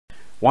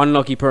One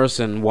lucky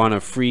person won a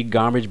free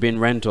garbage bin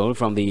rental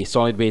from the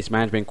Solid Waste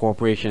Management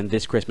Corporation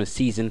this Christmas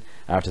season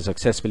after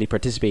successfully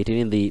participating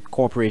in the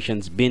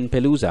corporation's Bin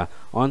Palooza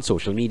on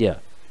social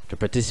media. To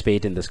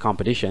participate in this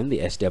competition, the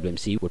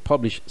SWMC would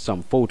publish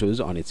some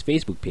photos on its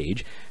Facebook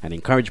page and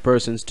encourage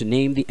persons to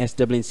name the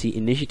SWMC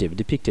initiative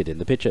depicted in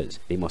the pictures.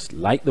 They must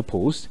like the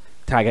post,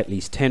 tag at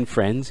least 10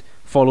 friends,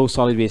 follow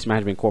Solid Waste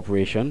Management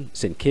Corporation,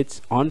 St.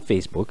 Kitts on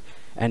Facebook,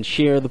 and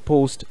share the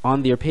post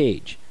on their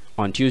page.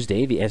 On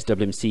Tuesday, the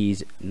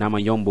SWMC's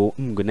Namayombo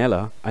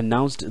Mgunela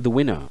announced the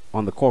winner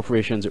on the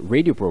corporation's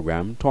radio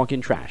program Talking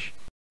Trash.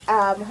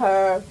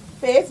 Her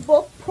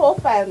Facebook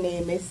profile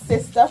name is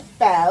Sister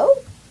Fell.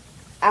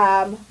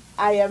 I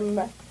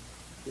am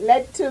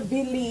led to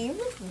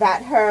believe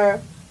that her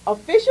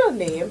official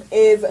name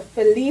is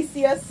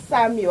Felicia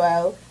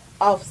Samuel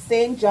of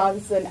St.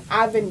 Johnson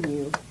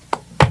Avenue.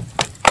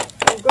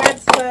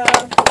 Congrats,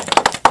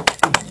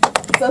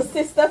 So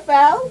Sister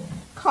Fell,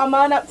 come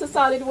on up to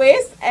Solid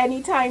Waste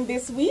anytime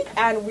this week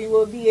and we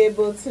will be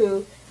able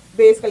to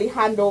basically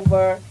hand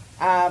over,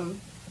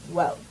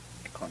 well,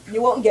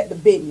 you won't get the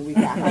bin, we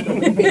can't hand over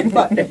the bin,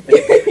 but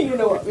you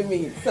know what we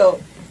mean.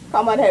 So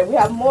come on ahead, we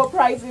have more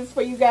prizes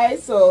for you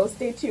guys, so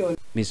stay tuned.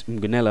 Ms.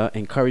 Mgunela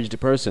encouraged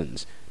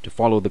persons to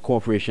follow the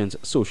corporation's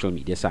social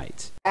media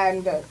sites.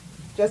 And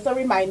just a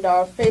reminder,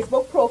 our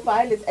Facebook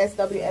profile is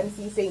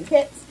SWMC St.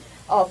 Kitts.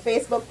 Our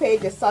Facebook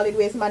page is Solid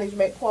Waste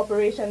Management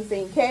Corporation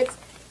St. Kitts.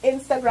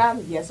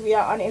 Instagram, yes, we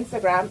are on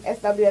Instagram,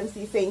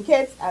 SWMC St.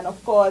 Kitts, and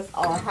of course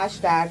our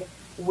hashtag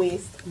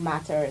Waste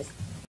Matters.